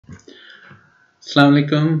Assalamu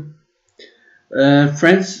alaikum.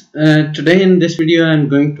 Friends, today in this video I'm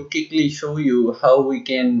going to quickly show you how we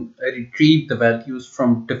can retrieve the values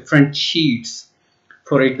from different sheets.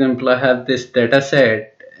 For example, I have this data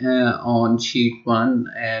set on sheet 1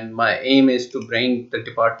 and my aim is to bring the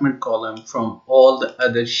department column from all the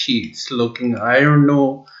other sheets. I don't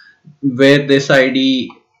know where this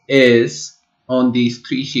ID is on these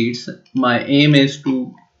three sheets. My aim is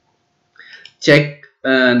to check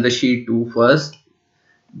the sheet 2 first,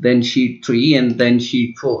 then sheet 3, and then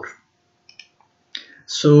sheet 4.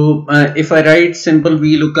 So if I write simple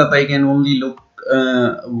VLOOKUP, I can only look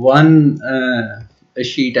one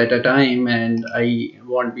sheet at a time, and I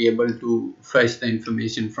won't be able to fetch the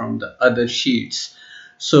information from the other sheets.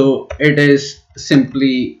 So it is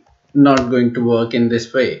simply not going to work in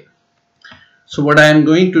this way. So what I am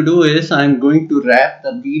going to do is I am going to wrap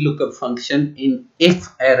the VLOOKUP function in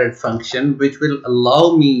if-error function, which will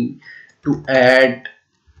allow me to add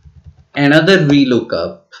another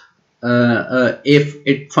VLOOKUP if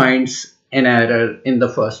it finds an error in the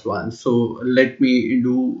first one. So let me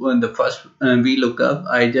do the first VLOOKUP.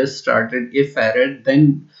 I just started if error,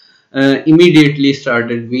 then immediately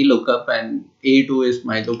started VLOOKUP, and A2 is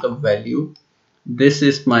my lookup value. This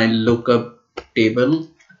is my lookup table,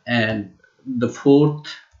 and the fourth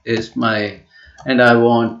is my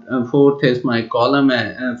fourth is my column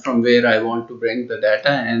from where I want to bring the data,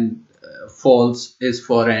 and false is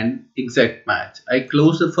for an exact match. I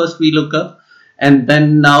close the first VLOOKUP, and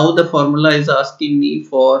then now the formula is asking me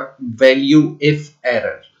for value if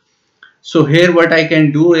error. So here what I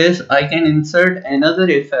can do is I can insert another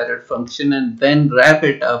if error function and then wrap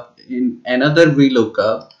it up in another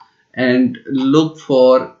VLOOKUP and look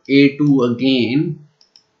for A2 again,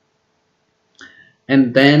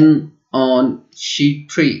 and then on sheet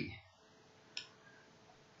 3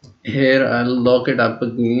 here I'll lock it up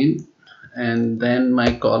again, and then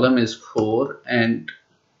my column is 4, and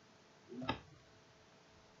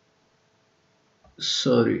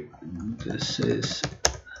sorry, this is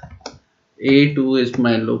A2 is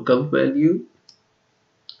my lookup value,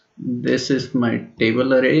 this is my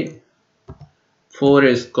table array, 4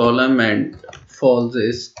 is column, and false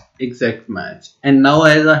is exact match. And now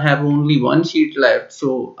as I have only one sheet left,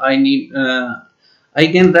 so I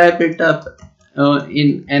can wrap it up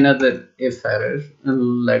in another if error.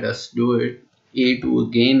 Let us do it. A2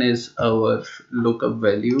 again is our lookup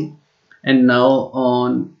value, and now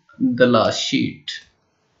on the last sheet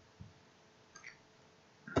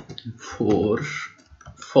 4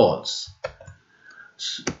 false.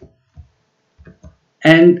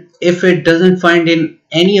 And if it doesn't find in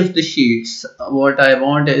any of the sheets, what I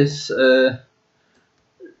want is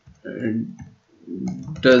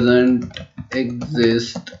doesn't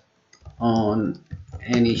exist on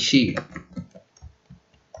any sheet.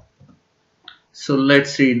 So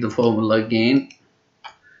let's read the formula again.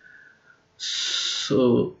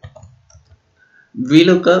 So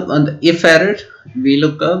VLOOKUP on the if error,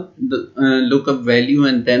 VLOOKUP the lookup value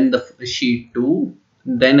and then the sheet 2,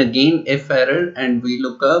 then again if error and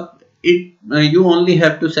VLOOKUP. You only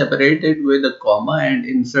have to separate it with a comma and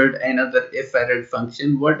insert another if error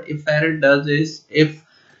function. What if error does is if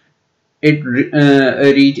if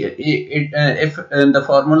the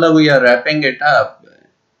formula we are wrapping it up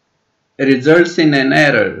results in an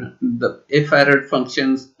error, the if error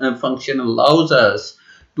function allows us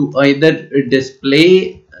to either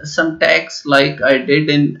display some text like I did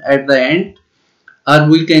at the end, or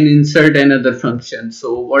we can insert another function.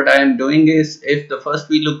 So what I am doing is, if the first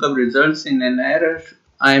VLOOKUP results in an error,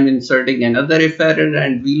 I am inserting another if error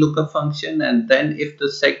and VLOOKUP function, and then if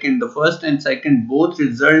the first and second both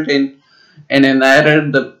result in an error,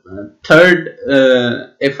 the third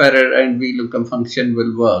if error and VLOOKUP function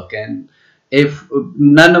will work. And if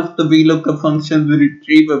none of the VLOOKUP functions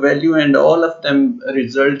retrieve a value and all of them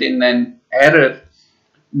result in an error,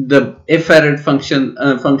 the if error function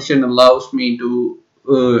allows me to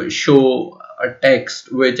show a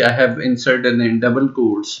text which I have inserted in double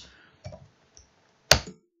quotes.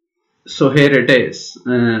 So here it is.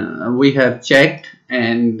 We have checked,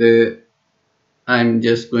 and I'm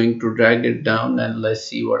just going to drag it down and let's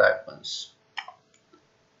see what happens.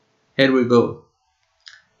 Here we go.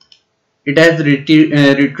 It has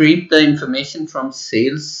retrieved the information from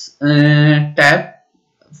sales tab,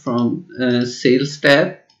 from sales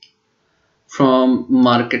tab, from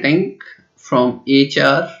marketing, from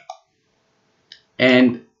HR,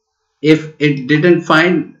 and if it didn't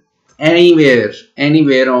find anywhere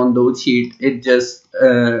on those sheets, it just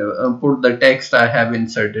put the text I have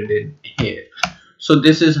inserted in here. So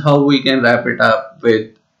this is how we can wrap it up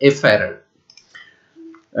with if error.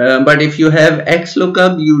 But if you have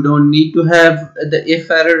XLOOKUP, you don't need to have the if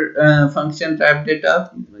error function wrapped it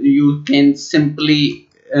up. You can simply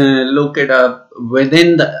look it up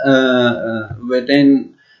within the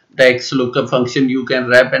XLOOKUP function. You can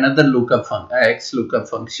wrap another XLOOKUP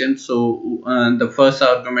function. So the first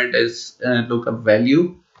argument is lookup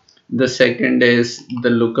value. The second is the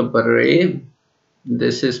lookup array.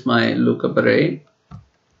 This is my lookup array.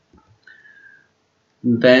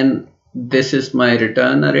 Then this is my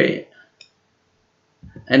return array.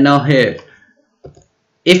 And now here,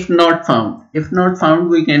 if not found,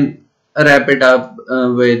 we can wrap it up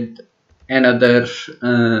with another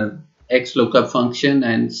XLOOKUP function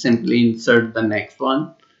and simply insert the next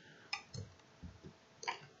one.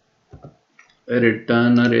 A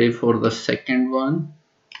return array for the second one.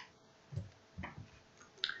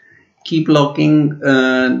 Keep locking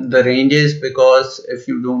the ranges, because if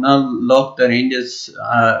you do not lock the ranges,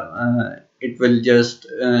 it will just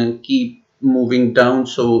keep moving down,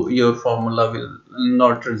 so your formula will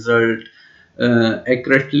not result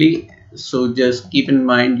accurately. So just keep in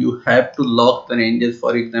mind, you have to lock the ranges.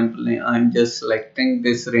 For example, I'm just selecting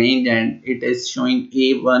this range and it is showing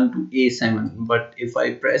A1 to A7, but if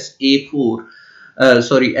I press F4,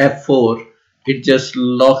 it just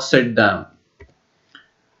locks it down.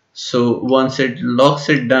 So once it locks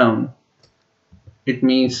it down, it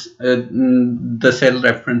means the cell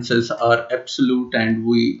references are absolute and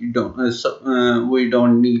we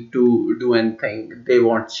don't need to do anything. They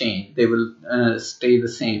won't change, they will stay the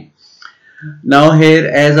same. Now here,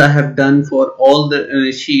 as I have done for all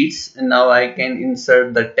the sheets, now I can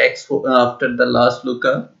insert the text after the last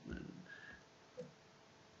lookup.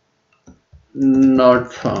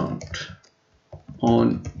 Not found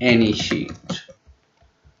on any sheet.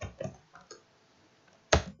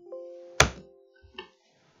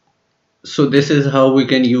 So this is how we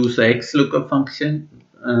can use the XLOOKUP function.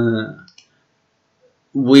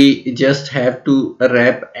 We just have to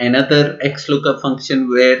wrap another XLOOKUP function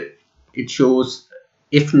where it shows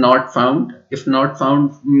if not found. If not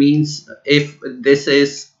found means if this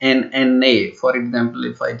is an NA. For example,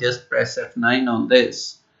 if I just press F9 on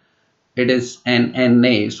this, it is an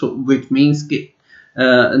NA. So which means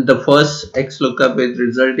the first XLOOKUP is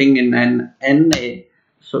resulting in an NA.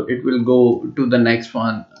 So it will go to the next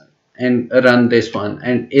one and run this one,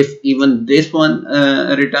 and if even this one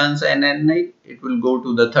returns an NA, it will go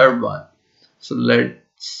to the third one. So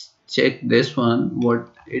let's check this one, what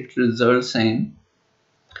it results in.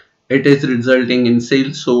 It is resulting in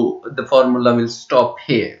sales, so the formula will stop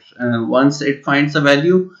here. Once it finds a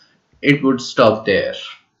value, it would stop there.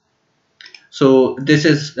 So this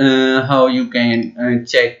is how you can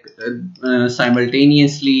check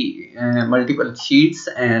simultaneously multiple sheets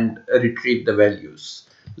and retrieve the values.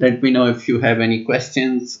 Let me know if you have any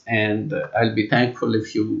questions, and I'll be thankful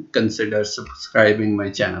if you consider subscribing my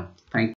channel. Thank you.